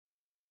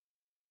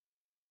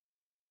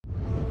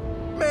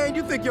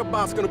Man, you think your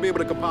bot's gonna be able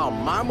to compile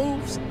my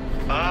moves?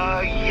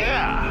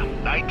 Yeah,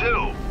 I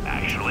do,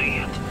 actually.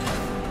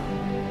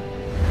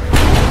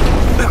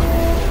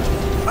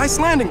 Nice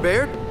landing,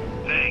 Baird.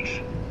 Thanks.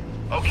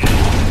 Okay,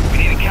 we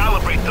need to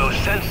calibrate those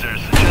sensors.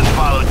 Just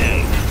follow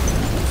Dave.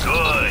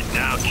 Good,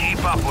 now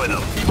keep up with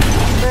him.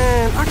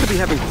 Man, I could be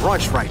having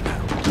brunch right now.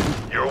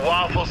 Your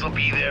waffles will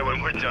be there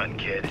when we're done,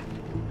 kid.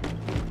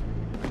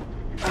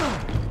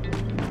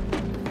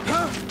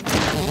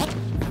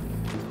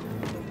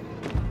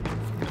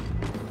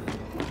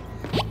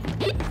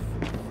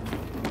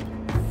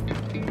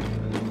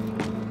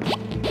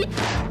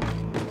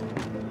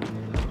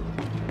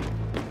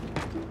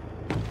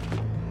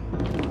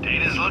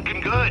 Data's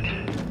looking good.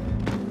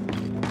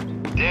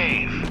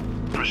 Dave,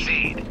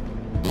 proceed.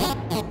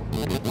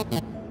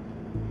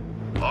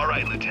 All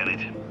right,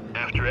 Lieutenant.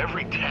 After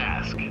every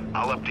task,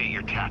 I'll update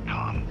your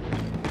TACCOM.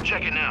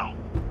 Check it now.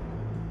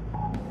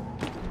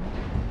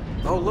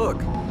 Oh,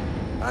 look.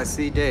 I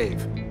see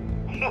Dave.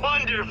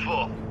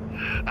 Wonderful!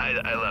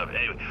 I love it.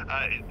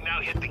 Anyway,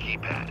 now hit the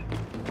keypad.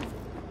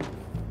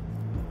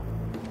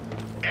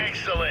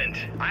 Excellent.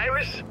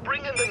 Iris,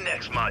 bring in the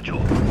next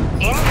module.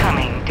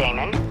 Incoming,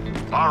 Damon.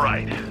 All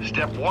right.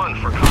 Step 1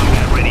 for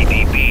combat-ready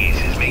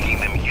DBs is making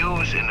them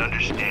use and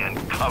understand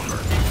cover,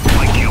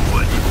 like you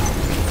would.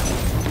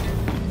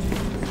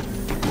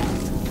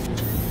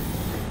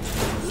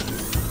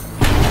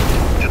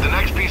 To the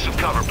next piece of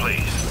cover,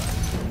 please.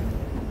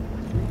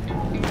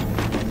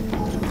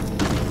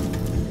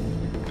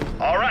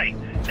 All right.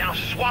 Now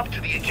swap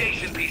to the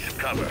adjacent piece of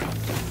cover.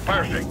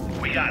 Perfect.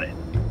 We got it.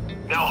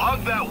 Now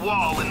hug that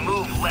wall and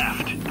move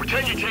left.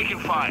 Pretend you're taking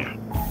fire.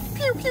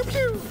 Pew, pew,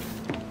 pew.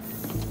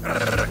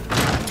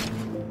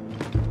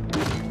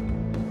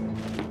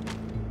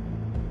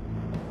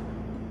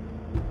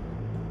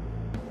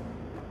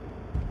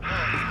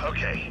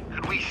 Okay,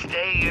 could we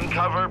stay in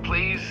cover,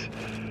 please?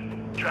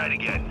 Try it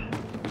again.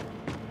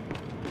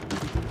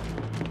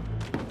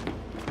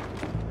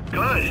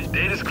 Good,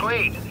 data's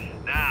clean.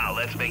 Now,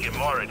 let's make it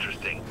more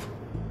interesting.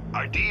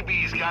 Our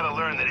DB's gotta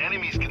learn that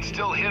enemies can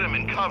still hit them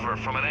in cover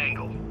from an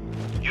angle.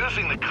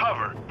 Using the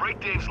cover, break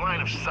Dave's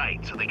line of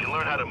sight so they can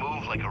learn how to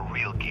move like a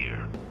real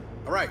gear.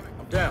 All right,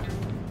 I'm down.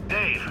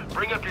 Dave,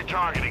 bring up your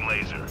targeting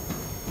laser.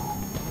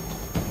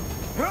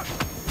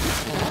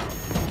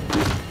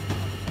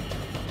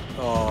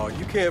 Oh,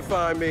 you can't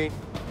find me.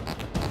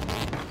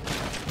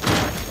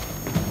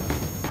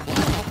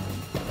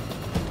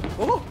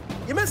 Oh,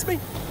 you missed me.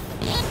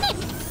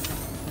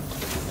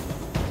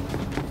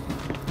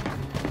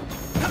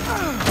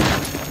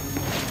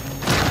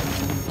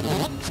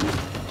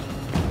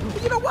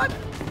 You know what?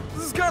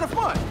 This is kind of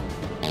fun.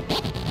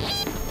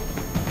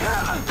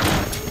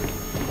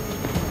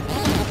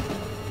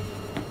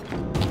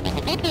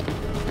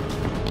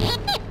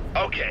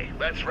 Okay,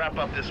 let's wrap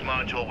up this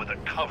module with a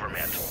cover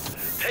mantle.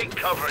 Take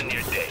cover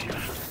near Dave.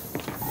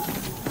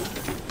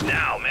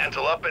 Now,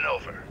 mantle up and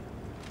over.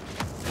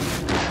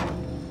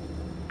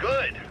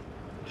 Good.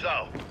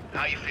 So,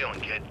 how you feeling,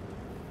 kid?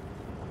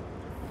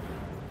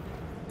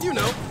 You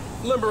know,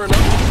 limber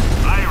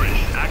enough.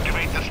 Iris,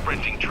 activate the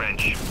sprinting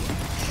trench.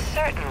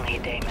 Certainly,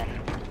 Damon.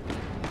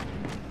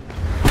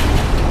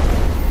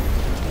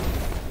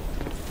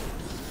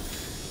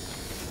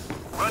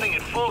 Running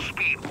at full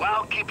speed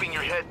while keeping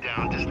your head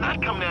down does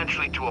not come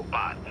naturally to a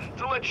bot,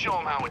 so let's show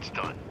him how it's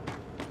done.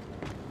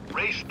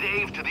 Race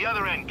Dave to the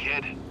other end,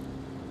 kid.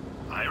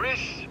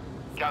 Iris,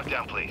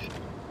 countdown, please.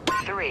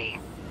 3,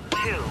 2,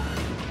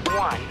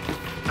 1,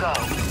 go.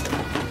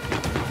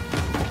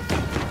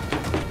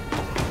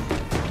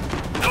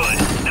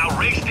 Good. Now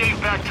race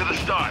Dave back to the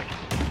start.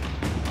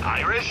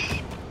 Iris?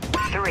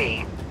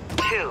 3,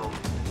 2,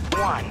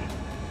 1,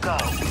 go.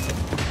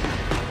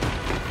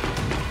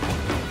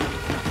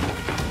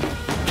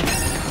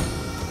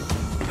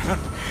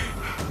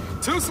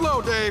 Too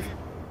slow, Dave.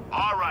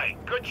 All right,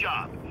 good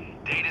job.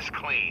 Data's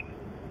clean.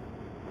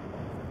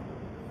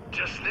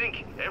 Just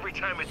think, every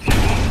time a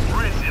TV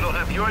sprints, it'll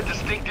have your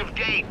distinctive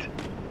gait.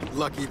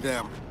 Lucky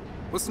them.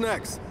 What's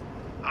next?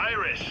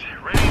 Iris,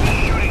 ready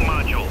the shooting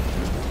module.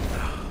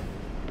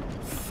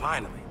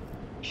 Finally.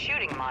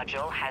 Shooting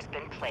module has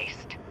been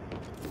placed.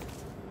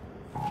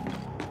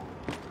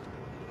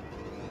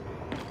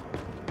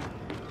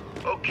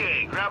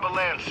 Okay, grab a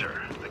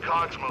Lancer, the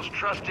COG's most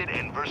trusted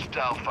and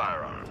versatile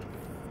firearm.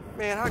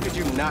 Man, how could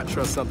you not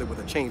trust something with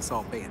a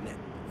chainsaw bayonet?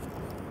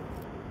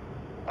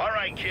 All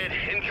right, kid,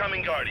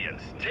 incoming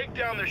Guardians. Take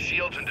down their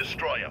shields and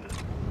destroy them.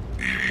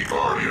 EV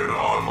Guardian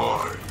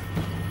online.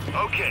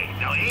 Okay,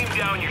 now aim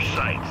down your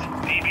sights.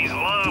 DBs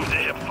love to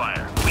hip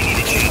fire. We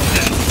need to change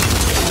that.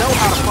 Know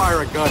how to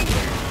fire a gun,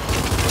 Dave.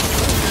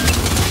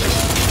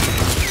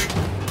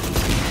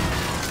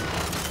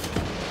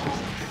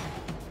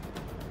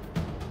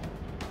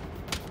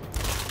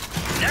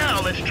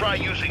 Now let's try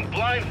using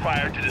blind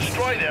fire to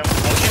destroy them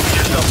while keeping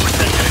yourself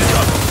protected and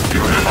covered.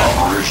 Unit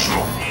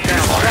operational.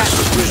 EV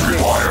assistance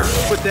required.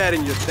 Put that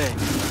in your thing.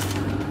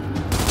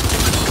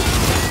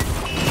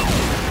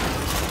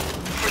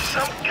 For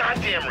some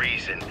goddamn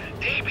reason,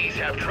 DBs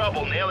have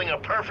trouble nailing a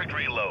perfect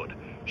reload.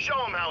 Show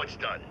them how it's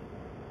done.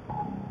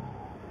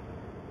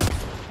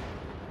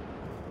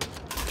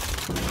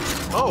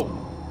 Oh,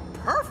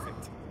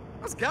 perfect.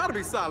 That's gotta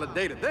be solid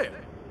data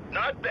there.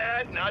 Not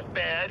bad, not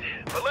bad.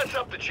 But let's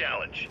up the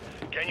challenge.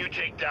 Can you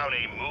take down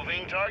a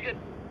moving target?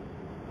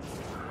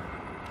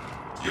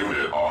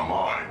 Unit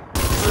online.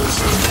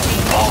 Citizen,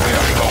 how may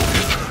I help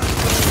you?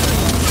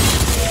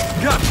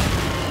 Gotcha.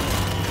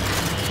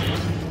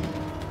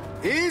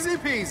 Easy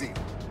peasy.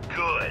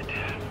 Good.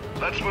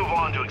 Let's move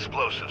on to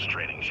explosives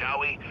training, shall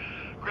we?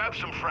 Grab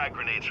some frag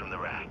grenades from the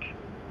rack.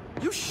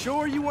 You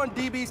sure you want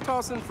DBs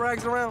tossing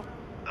frags around?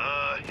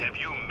 Have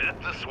you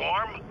met the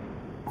swarm?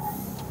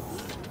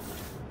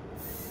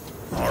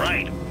 All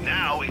right,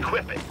 now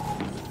equip it.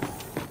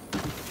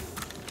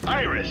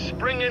 Iris,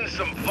 bring in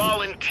some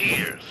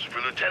volunteers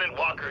for Lieutenant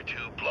Walker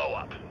to blow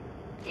up.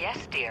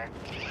 Yes, dear.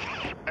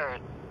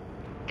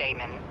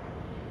 Damon.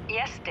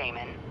 Yes,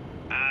 Damon.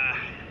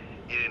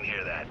 You didn't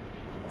hear that.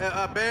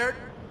 Baird,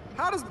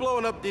 how does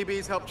blowing up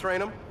DBs help train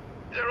them?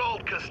 They're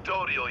old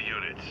custodial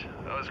units.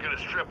 I was gonna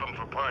strip them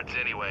for parts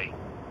anyway.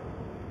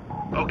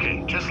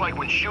 Okay, just like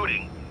when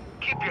shooting,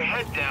 keep your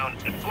head down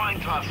and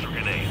blind toss the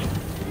grenade.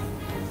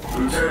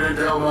 Lieutenant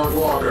Delmont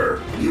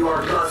Walker, you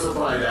are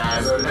classified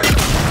as an...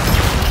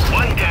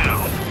 One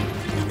down.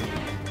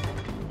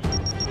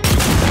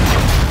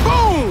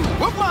 Boom!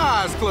 With my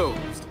eyes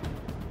closed.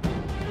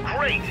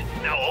 Great.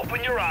 Now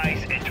open your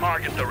eyes and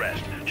target the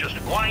rest. Just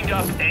wind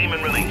up, aim,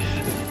 and release.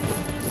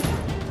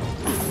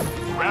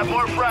 Grab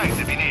more frags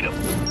if you need them.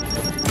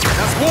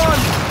 That's one!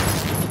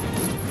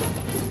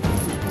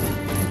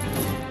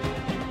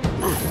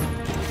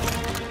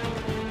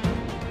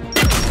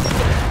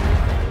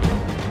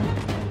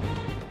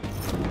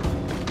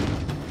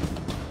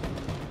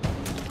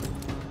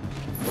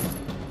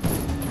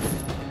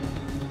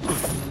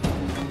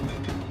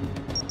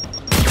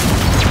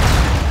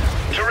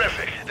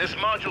 Terrific. This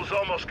module's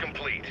almost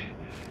complete.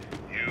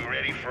 You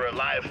ready for a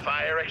live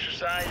fire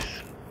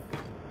exercise?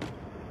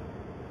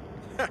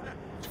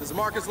 Does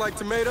Marcus like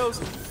tomatoes?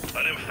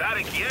 An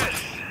emphatic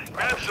yes.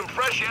 Grab some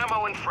fresh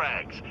ammo and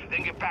frags,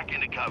 then get back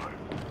into cover.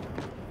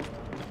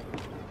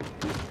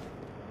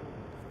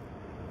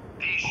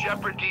 These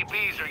Shepherd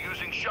DBs are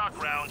using shock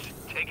rounds.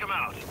 Take them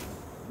out.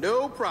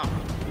 No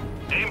problem.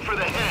 Aim for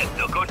the head.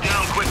 They'll go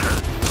down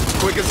quicker.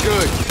 Quick is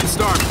good.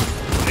 Start.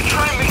 And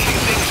try mixing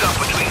things up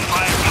between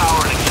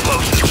firepower and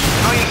explosives.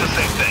 I'll use the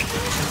same thing.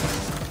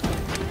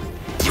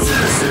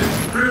 Citizen,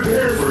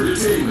 prepare for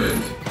detainment.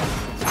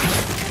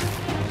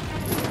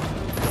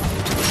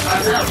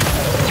 All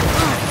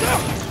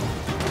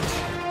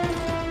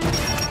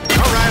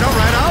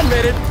right, I'll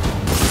admit it.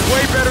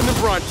 Way better than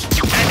brunch.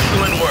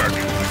 Excellent work.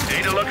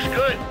 Data looks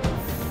good.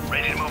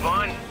 Ready to move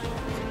on?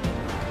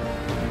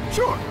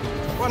 Sure,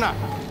 why not?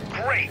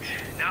 Great.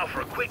 Now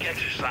for a quick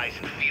exercise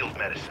in field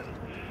medicine.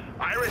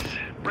 Iris,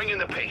 bring in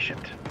the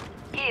patient.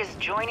 He is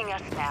joining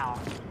us now.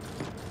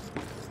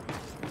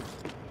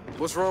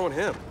 What's wrong with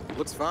him?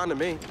 Looks fine to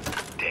me.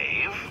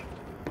 Dave?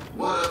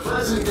 What a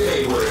pleasant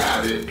day we're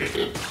having.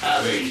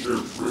 Having.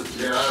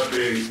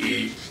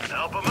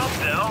 Help him up,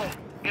 Del.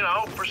 You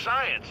know, for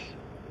science.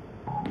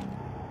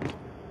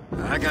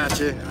 I got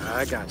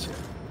you.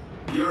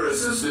 Your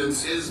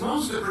assistance is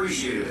most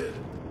appreciated.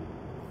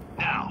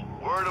 Now,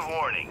 word of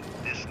warning.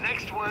 This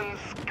next one's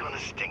gonna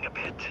sting a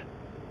bit.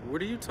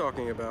 What are you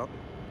talking about?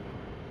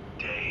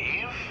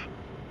 Dave?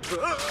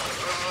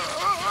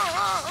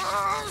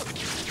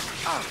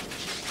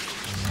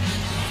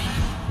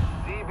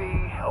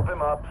 DB, help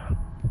him up.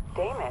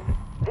 Damon,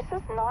 this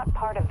is not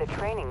part of the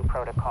training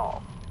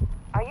protocol.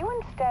 Are you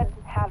instead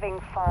having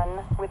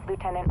fun with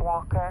Lieutenant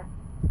Walker?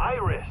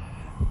 Iris!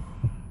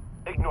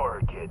 Ignore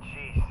her, kid.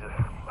 She's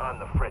on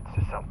the fritz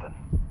or something.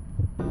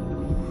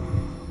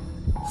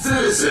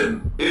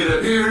 Citizen, it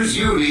appears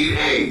you need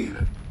aid.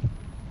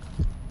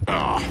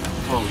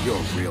 Oh, you're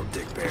a real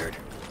dick, Baird.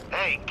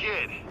 Hey,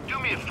 kid, do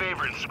me a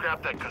favor and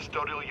scrap that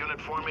custodial unit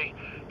for me.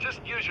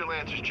 Just use your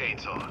Lancer's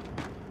chainsaw.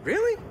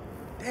 Really?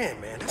 Damn,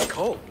 man, that's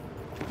cold.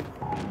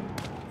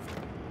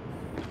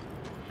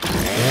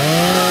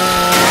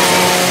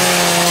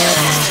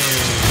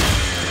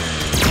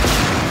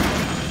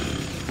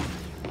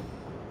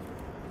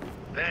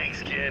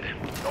 Thanks, kid.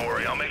 Don't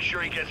worry, I'll make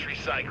sure he gets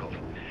recycled.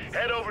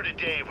 Head over to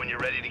Dave when you're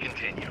ready to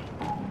continue.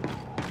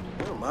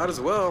 Well, might as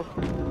well.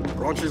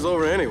 Brunch is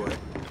over anyway.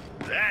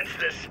 That's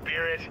the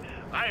spirit.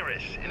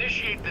 Iris,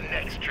 initiate the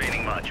next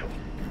training module.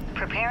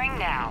 Preparing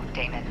now,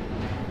 Damon.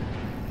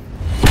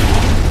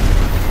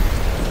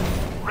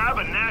 Grab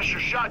a Nasher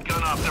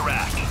shotgun off the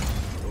rack.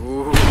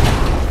 Ooh,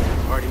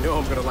 already know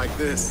I'm gonna like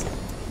this.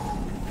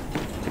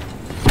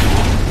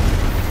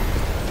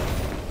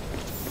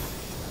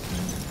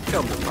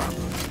 Tell me, Papa.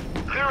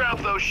 Clear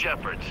out those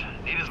Shepherds.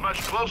 Need as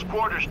much close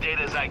quarters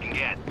data as I can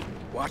get.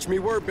 Watch me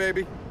work,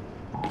 baby.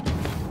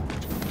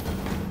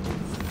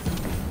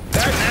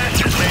 That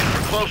Nasher's made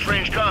for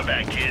close-range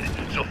combat, kid,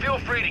 so feel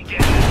free to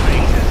get in his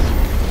faces.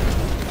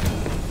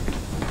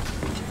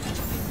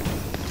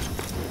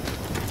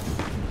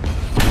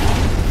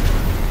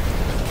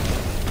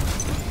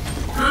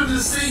 Good to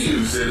see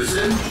you,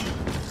 citizen.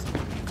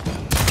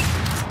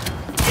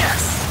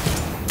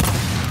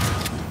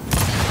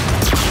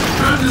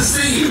 to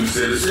see you,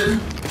 citizen.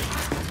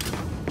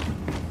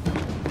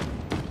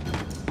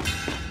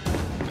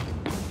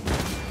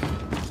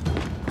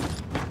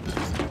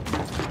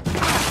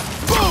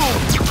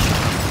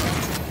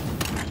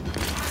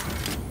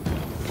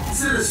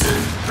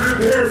 Citizen,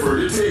 prepare for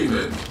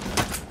detainment.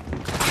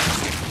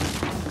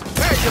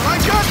 Hey, you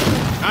like that?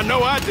 I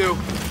know I do.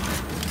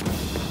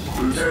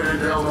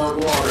 Lieutenant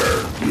Delmont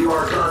Walker, you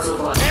are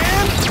classified.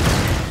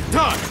 And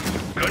done.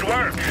 Good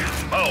work.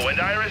 Oh, and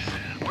Iris,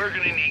 we're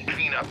gonna need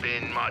cleanup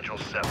in Module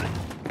 7.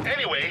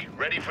 Anyway,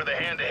 ready for the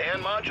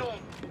hand-to-hand module?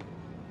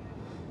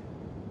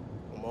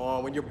 Come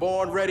on, when you're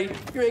born ready,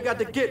 you ain't got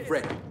to get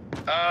ready.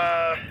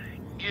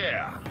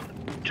 Yeah.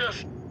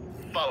 Just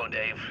follow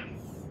Dave.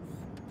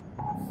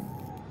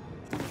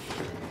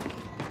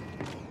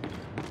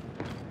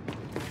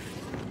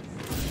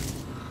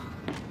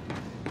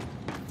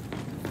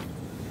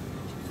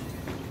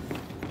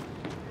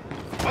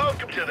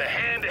 Welcome to the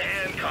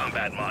hand-to-hand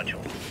combat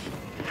module.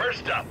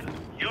 First up,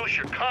 use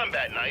your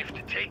combat knife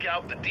to take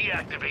out the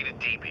deactivated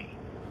DB.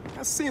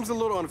 That seems a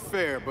little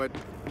unfair, but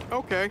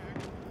okay.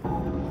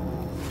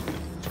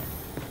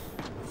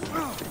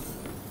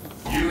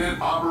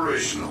 Unit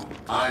operational.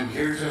 I'm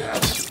here to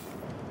help.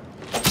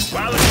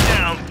 While it's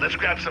down, let's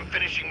grab some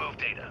finishing move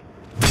data.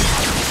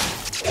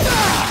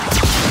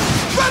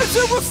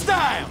 Predator with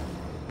style!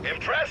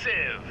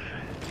 Impressive!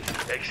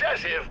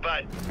 Excessive,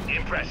 but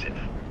impressive.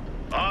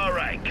 All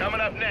right, coming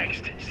up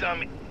next,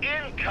 some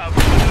in-cover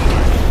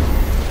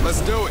maneuvers.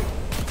 Let's do it.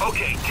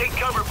 Okay, take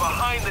cover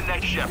behind the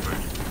next Shepherd.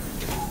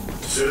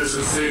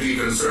 Citizen safety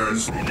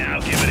concerns. And now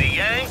give it a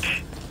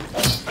yank.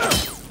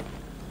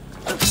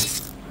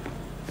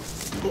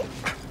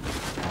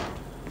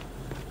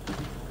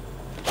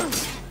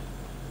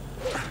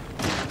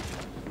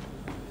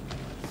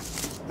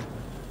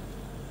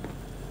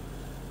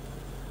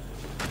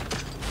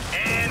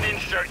 And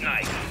insert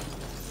knife.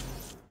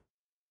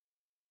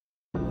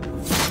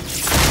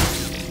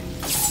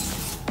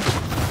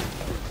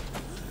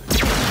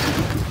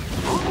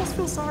 Almost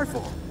feel sorry for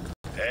him.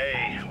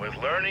 Hey, with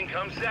learning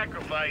comes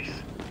sacrifice.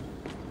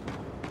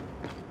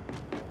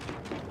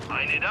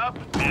 Line it up,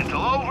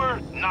 mantle over,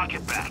 knock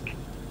it back.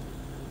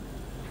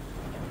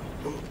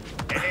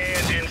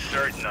 And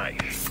insert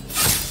knife.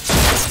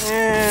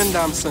 And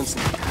I'm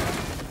sensing.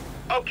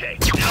 Okay,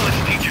 now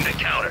let's teach him to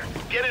counter.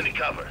 Get into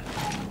cover.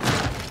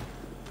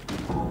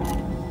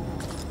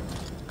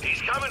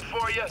 He's coming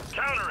for you.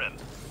 Counter him.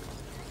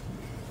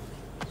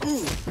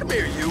 Ooh, come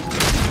here, you.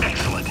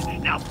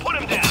 Excellent. Now put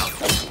him down.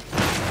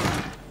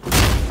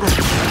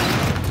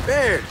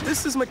 Baird,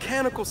 this is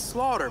mechanical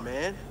slaughter,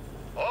 man.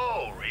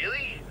 Oh,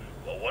 really?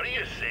 Well, what do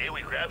you say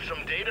we grab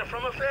some data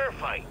from a fair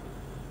fight?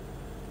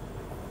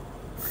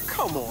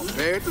 Come on,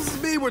 Baird. This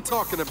is me we're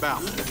talking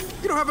about.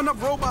 You don't have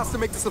enough robots to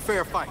make this a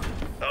fair fight.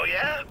 Oh,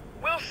 yeah?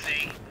 We'll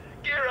see.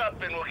 Gear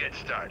up and we'll get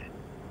started.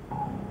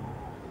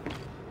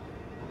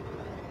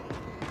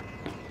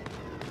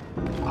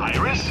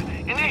 Iris,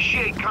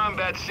 initiate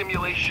Combat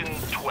Simulation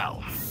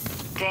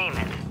 12.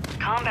 Damon,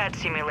 Combat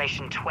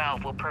Simulation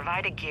 12 will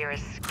provide a gear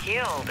as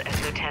skilled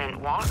as Lieutenant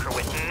Walker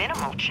with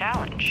minimal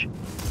challenge.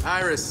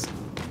 Iris,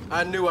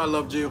 I knew I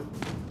loved you.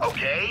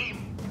 Okay.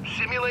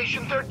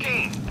 Simulation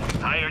 13.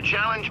 Higher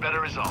challenge, better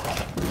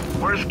results.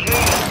 Worst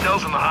case,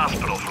 Dell's in the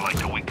hospital for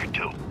like a week or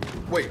two.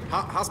 Wait,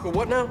 hospital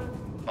what now?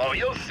 Oh,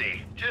 you'll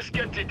see. Just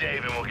get to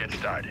Dave and we'll get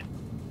started.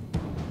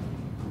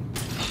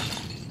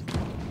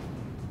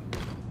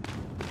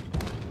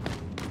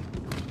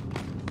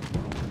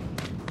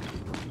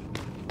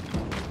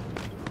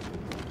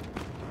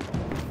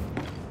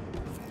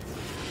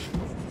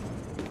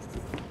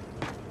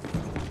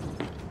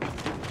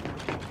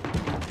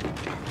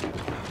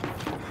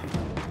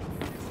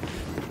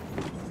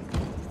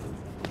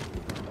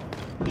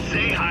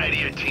 Say hi to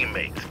your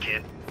teammates,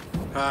 kid.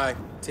 Hi,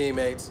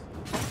 teammates.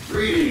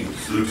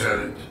 Greetings,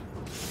 Lieutenant.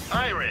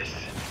 Iris,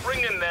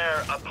 bring in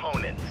their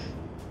opponents.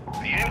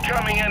 The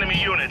incoming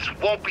enemy units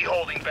won't be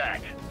holding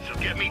back, so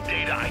get me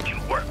data I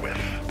can work with.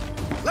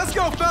 Let's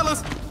go,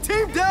 fellas.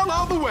 Team Dell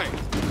all the way.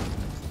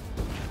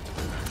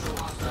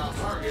 Hostile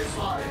target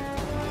spotted.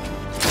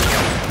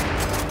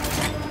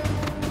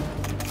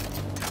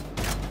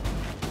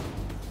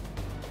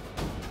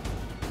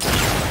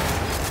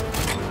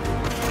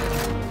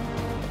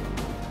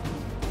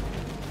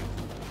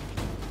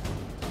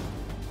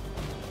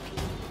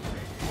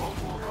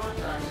 Multiple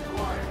contacts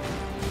acquired.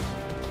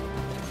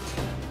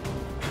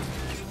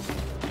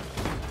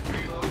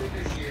 Reload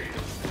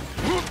initiated.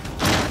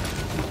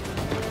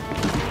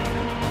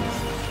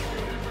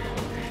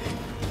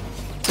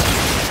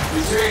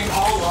 Retain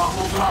all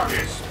lawful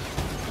targets.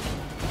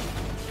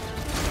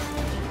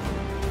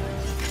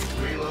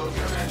 Reload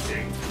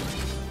commencing.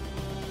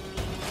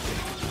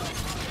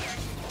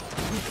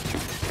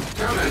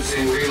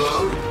 Commencing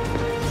reload.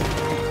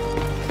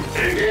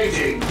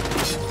 Engaging.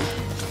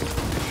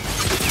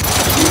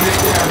 Unit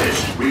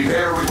damaged.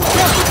 Repair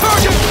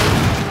required.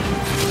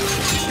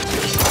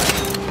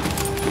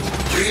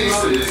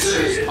 Reload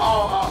initiated.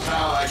 All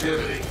hostile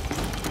activity.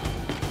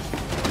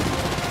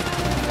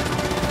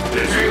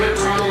 Detainment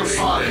tunnel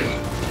spotted.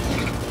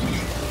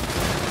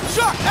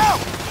 Shock out!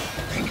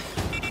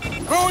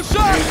 Throwing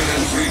shock!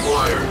 Maintenance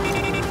required.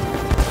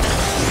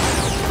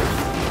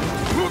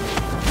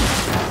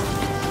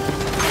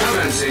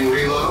 Commencing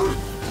reload.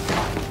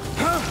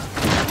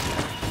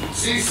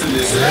 Cease and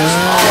desist.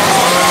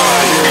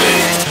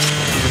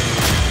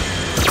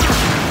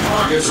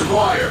 Targets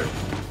acquired.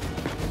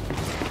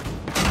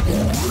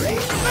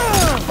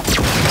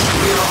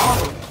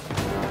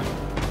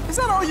 Is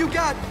that all you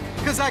got?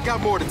 Because I got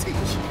more to teach.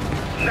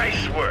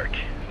 Nice work.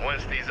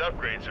 Once these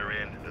upgrades are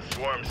in, the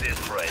swarm's in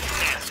for a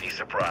nasty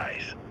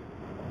surprise.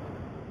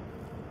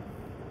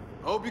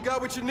 Hope you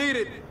got what you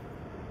needed.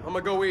 I'm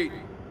gonna go eat.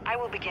 I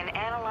will begin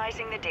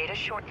analyzing the data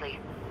shortly.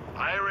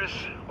 Iris,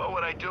 what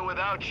would I do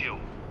without you?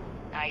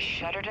 I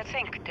shudder to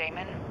think,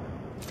 Damon.